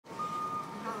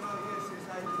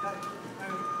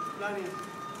Hi,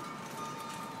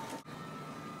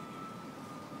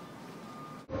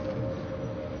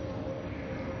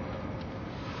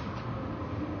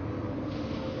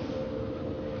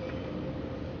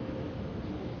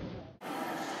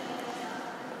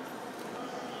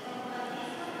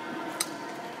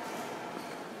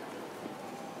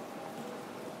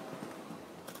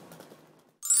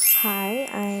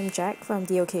 I'm Jack from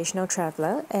The Occasional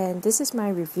Traveller, and this is my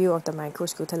review of the Micro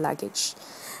Scooter Luggage.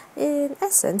 In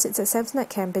essence, it's a Samsonite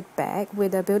camping bag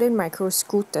with a built-in micro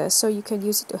scooter, so you can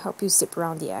use it to help you zip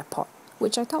around the airport,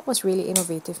 which I thought was really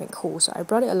innovative and cool, so I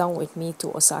brought it along with me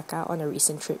to Osaka on a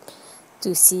recent trip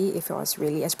to see if it was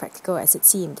really as practical as it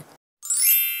seemed.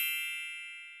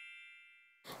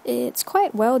 It's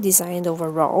quite well designed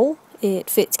overall. It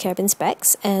fits cabin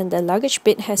specs, and the luggage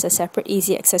bit has a separate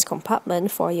easy access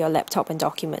compartment for your laptop and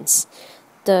documents.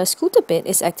 The scooter bit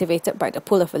is activated by the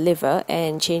pull of a lever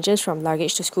and changes from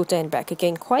luggage to scooter and back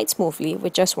again quite smoothly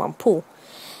with just one pull.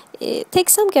 It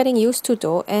takes some getting used to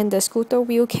though, and the scooter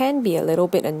wheel can be a little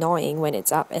bit annoying when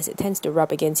it's up as it tends to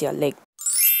rub against your leg.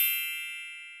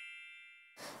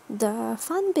 The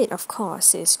fun bit, of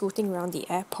course, is scooting around the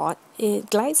airport.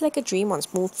 It glides like a dream on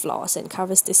smooth floors and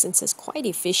covers distances quite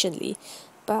efficiently,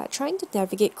 but trying to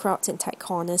navigate crowds and tight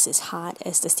corners is hard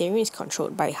as the steering is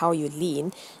controlled by how you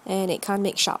lean and it can't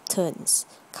make sharp turns.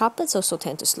 Carpets also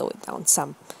tend to slow it down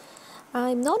some.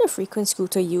 I'm not a frequent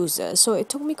scooter user, so it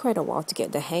took me quite a while to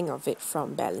get the hang of it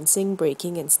from balancing,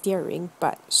 braking and steering,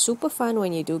 but super fun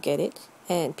when you do get it,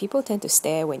 and people tend to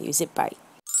stare when you zip by.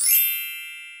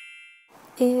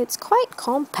 It's quite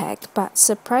compact, but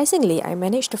surprisingly I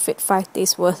managed to fit 5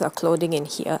 days worth of clothing in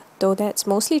here, though that's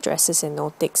mostly dresses and no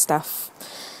thick stuff.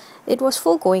 It was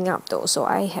full going up though, so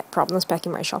I had problems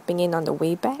packing my shopping in on the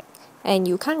way back, and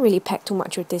you can't really pack too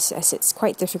much with this as it's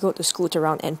quite difficult to scoot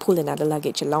around and pull another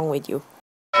luggage along with you.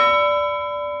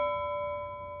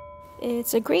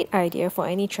 It's a great idea for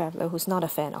any traveller who's not a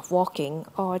fan of walking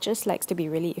or just likes to be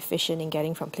really efficient in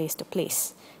getting from place to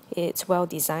place. It's well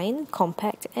designed,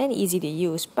 compact and easy to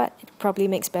use, but it probably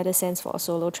makes better sense for a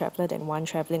solo traveller than one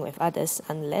travelling with others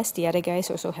unless the other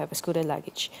guys also have a scooter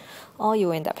luggage, or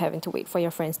you end up having to wait for your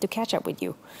friends to catch up with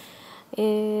you.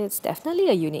 It's definitely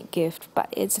a unique gift, but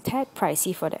it's a tad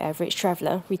pricey for the average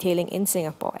traveller, retailing in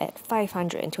Singapore at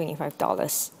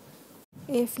 $525.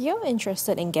 If you're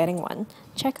interested in getting one,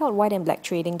 check out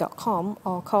whiteandblacktrading.com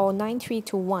or call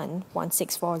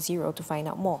 9321-1640 to find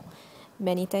out more.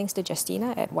 Many thanks to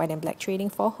Justina at White and Black Trading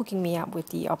for hooking me up with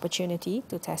the opportunity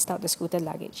to test out the scooter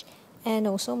luggage. And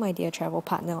also my dear travel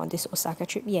partner on this Osaka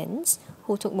trip, Jens,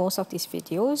 who took most of these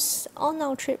videos on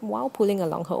our trip while pulling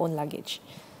along her own luggage.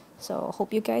 So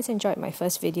hope you guys enjoyed my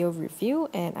first video review,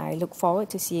 and I look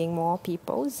forward to seeing more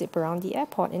people zip around the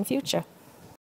airport in future.